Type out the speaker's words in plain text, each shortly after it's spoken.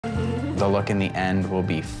The look in the end will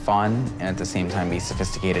be fun and at the same time be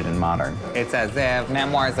sophisticated and modern. It's as if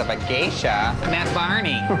Memoirs of a Geisha met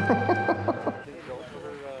Barney.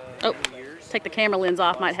 Oh, take the camera lens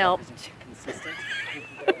off might help.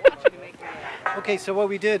 Okay, so what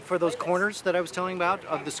we did for those corners that I was telling about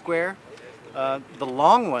of the square, the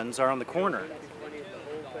long ones are on the corner.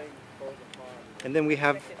 And then we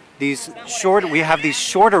have these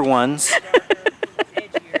shorter ones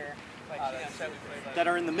that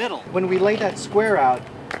are in the middle. When we lay that square out,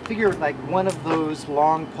 figure like one of those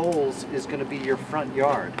long poles is going to be your front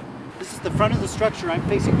yard. This is the front of the structure. I'm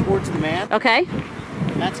facing towards the man. Okay.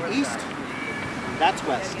 That's east. That's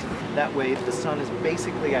west. That way the sun is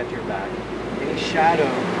basically at your back. Any shadow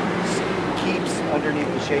keeps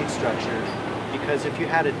underneath the shade structure, because if you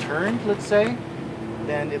had it turned, let's say,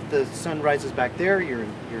 then if the sun rises back there, you're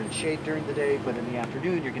in shade during the day, but in the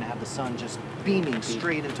afternoon you're going to have the sun just beaming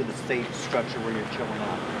straight into the shade structure where you're chilling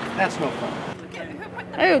out. That's no fun.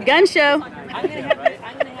 Oh, gun show.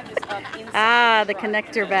 Ah, the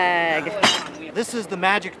connector bag. This is the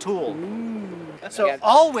magic tool. So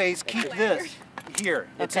always keep this here.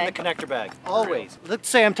 It's in the connector bag. Always. Let's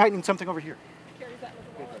say I'm tightening something over here.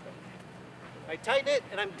 I tighten it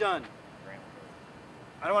and I'm done.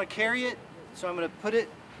 I don't want to carry it, so I'm going to put it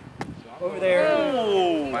over there.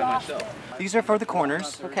 By myself. These are for the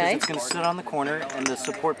corners. Okay. It's going to sit on the corner and the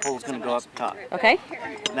support pole is going to go up top. Okay.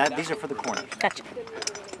 These are for the corners. Gotcha.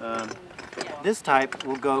 This type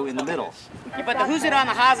will go in the middle. You put the who's it on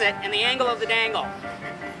the has it and the angle of the dangle.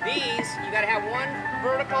 These, you got to have one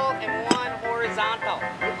vertical and one horizontal.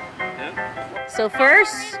 So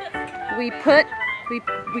first, we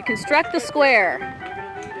construct the square.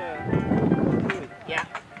 Yeah.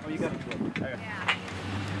 Oh, you got it.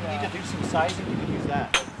 You need to do some sizing. You can use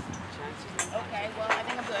that. Okay, well, I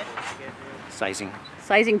think I'm good. Sizing.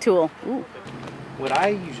 Sizing tool. Ooh. What I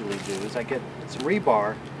usually do is I get some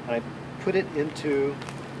rebar and I put it into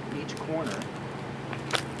each corner,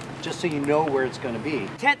 just so you know where it's going to be.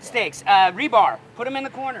 Tent stakes, rebar. Put them in the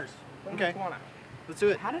corners. Okay. Let's do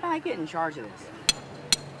it. How did I get in charge of this?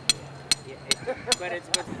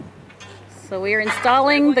 So we are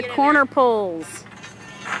installing the corner poles.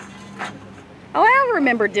 Oh, I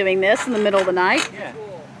remember doing this in the middle of the night. Yeah.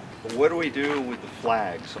 What do we do with the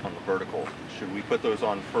flags on the vertical? Should we put those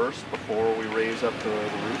on first before we raise up the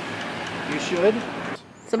roof? You should.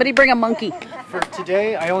 Somebody bring a monkey. For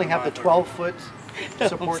today, I only have the 12-foot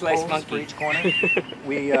support poles for each corner.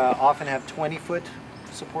 We often have 20-foot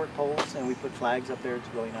support poles, and we put flags up there. It's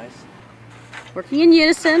really nice. Working in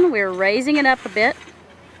unison, we're raising it up a bit.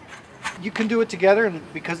 You can do it together, and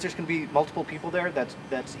because there's going to be multiple people there,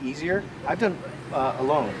 that's easier. I've done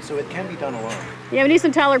alone, so it can be done alone. Yeah, we need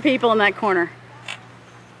some taller people in that corner.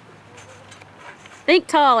 Think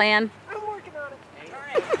tall, Ann. I'm working on it. All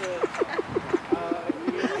right.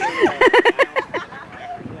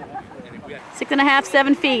 6.5,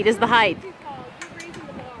 7 feet is the height.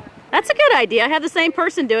 That's a good idea. Have the same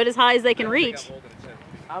person do it as high as they can reach.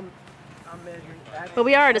 I'm measuring. But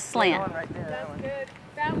we are at a slant. That's good.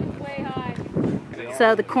 That one's way high.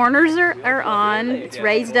 So the corners are on. It's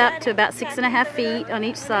raised up to about 6.5 feet on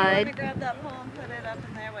each side.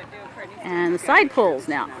 And the side poles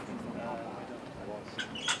now.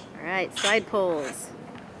 All right, side poles.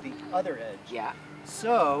 The other edge. Yeah.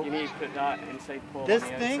 So You need to put that inside pole this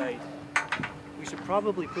on the thing, outside. we should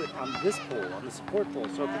probably put on this pole, on the support pole.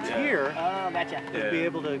 So if it's here, Oh, gotcha. we'll be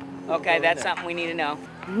able to. Okay, that's something we need to know.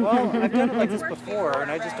 Well, I've done it like this before,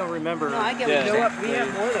 and I just don't remember. No, I get Yeah. what you're saying. We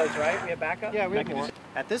have more of those, right? We have backup? Yeah, we have more.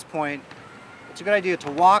 At this point, it's a good idea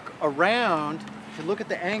to walk around to look at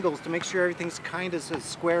the angles to make sure everything's kind of as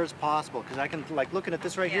square as possible. Because I can, like, looking at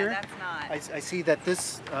this right here, that's not. I see that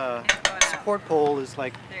this support pole is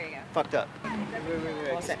like There you go. fucked up.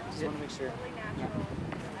 Wait. What's that? Just want to make sure.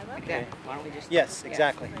 Okay. Why don't we just... Yes,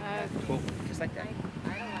 exactly. Cool. Just like that.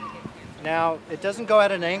 Now, it doesn't go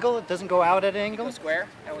at an angle. It doesn't go out at an angle. Go square?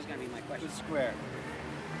 That was going to be my question. It's square.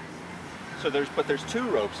 So there's two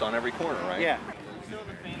ropes on every corner, right? Yeah.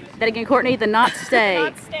 That again, Courtney, the knots stay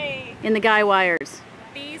Not stay. in the guy wires.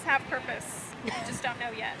 These have purpose. You just don't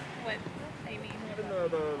know yet what they mean.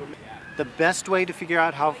 The best way to figure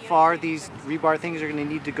out how far these rebar things are going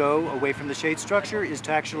to need to go away from the shade structure is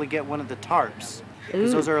to actually get one of the tarps.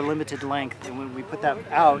 Because those are a limited length, and when we put that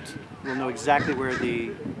out, we'll know exactly where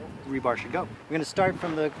the rebar should go. We're going to start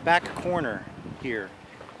from the back corner here.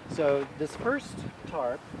 So this first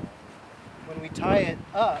tarp, when we tie it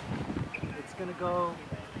up, it's going to go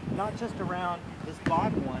not just around this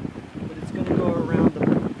bottom one, but it's going to go around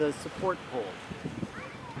the support pole.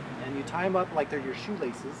 And you tie them up like they're your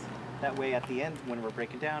shoelaces. That way at the end, when we're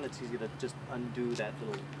breaking down, it's easy to just undo that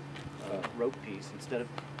little rope piece. Instead of,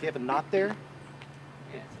 if you have a knot there,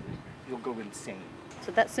 you'll go insane.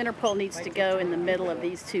 So that center pole needs to go in the middle of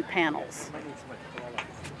these two panels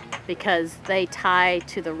because they tie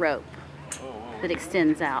to the rope that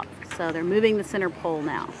extends out. So they're moving the center pole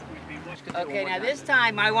now. Okay, now this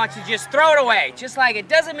time I want you to just throw it away, just like it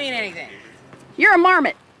doesn't mean anything. You're a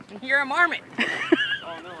marmot. You're a marmot.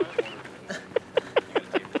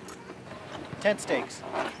 Tent stakes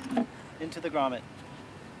into the grommet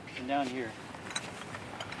and down here.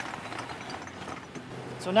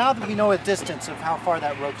 So now that we know a distance of how far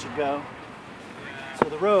that rope should go, so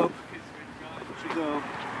the rope should go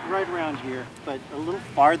right around here, but a little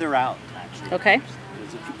farther out, actually. Okay.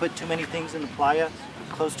 Because if you put too many things in the playa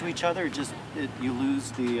close to each other, you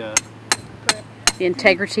lose the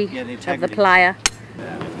integrity, yeah, the of integrity the playa.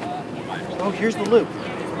 Oh, here's the loop.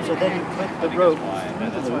 So then you put the rope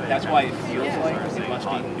That's why it feels like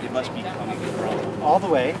it must be coming from all the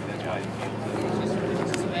way. That's why.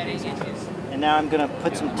 And now I'm going to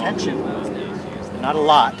put some tension. Not a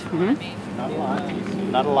lot. Mm-hmm. Not a lot.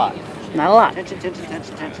 Not a lot. Not a lot. Tension, tension,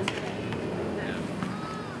 tension, tension.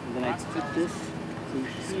 And then I put this through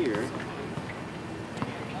here.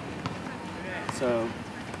 So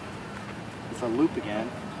it's a loop again.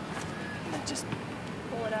 And then just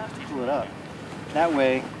Pull it up. pull it up. That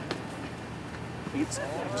way, it's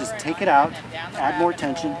just take it out, add more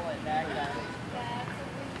tension,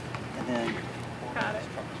 and then Got it.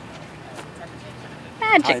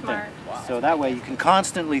 tie Magic. it there. So that way you can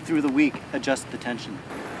constantly through the week adjust the tension.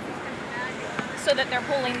 So that they're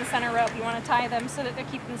pulling the center rope. You want to tie them so that they're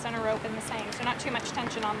keeping the center rope in the same. So not too much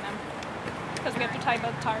tension on them. Because we have to tie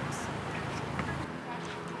both tarps.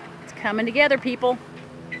 It's coming together, people.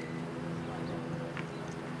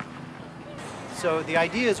 So the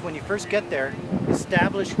idea is when you first get there,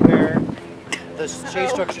 establish where the shade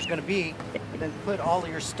structure is going to be, then put all of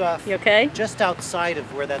your stuff You okay? just outside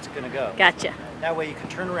of where that's going to go. Gotcha. That way you can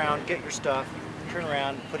turn around, get your stuff, turn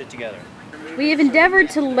around, and put it together. We have endeavored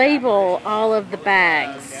to label all of the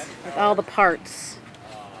bags with all the parts.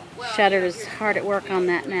 Shutter's hard at work on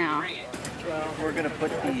that now. We're going to put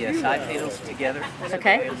the side panels together.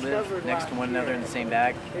 Okay. They'll live next to one another in the same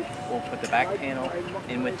bag. We'll put the back panel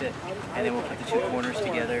in with it, and then we'll put the two corners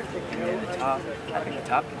together, and then the top. I think the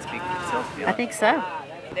top can speak for itself. I think so.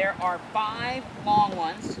 There are 5 long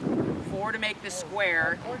ones, 4 to make the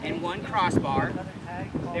square, and 1 crossbar.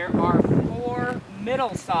 There are 4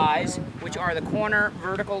 middle size, which are the corner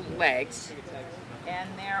vertical legs. And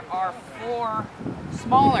there are 4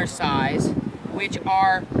 smaller size, which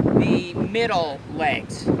are the middle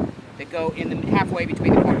legs that go in the halfway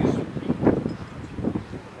between the corners.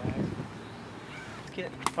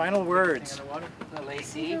 Final words.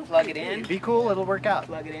 Lacey, plug it in. Be cool, it'll work out.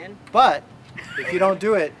 Plug it in. But if you don't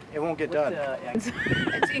do it, it won't get done. It's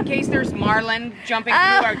in case there's marlin jumping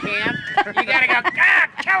through our camp. You gotta go,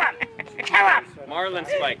 kill him! Kill him! Marlin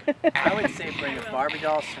spike. I would say bring a Barbie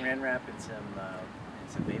doll, saran wrap, and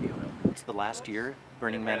some baby oil. It's the last year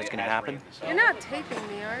Burning Man is going to happen. You're not taping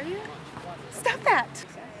me, are you? Stop that!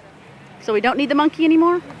 So we don't need the monkey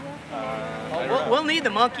anymore? We'll need the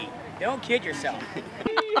monkey. Don't kid yourself.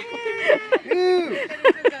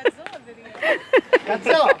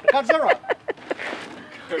 Godzilla!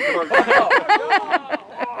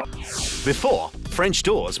 Before, French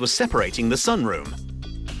doors were separating the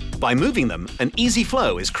sunroom. By moving them, an easy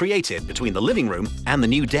flow is created between the living room and the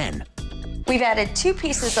new den. We've added 2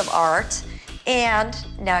 pieces of art, and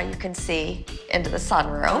now you can see into the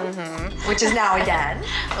sunroom, which is now a den.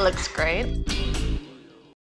 Looks great.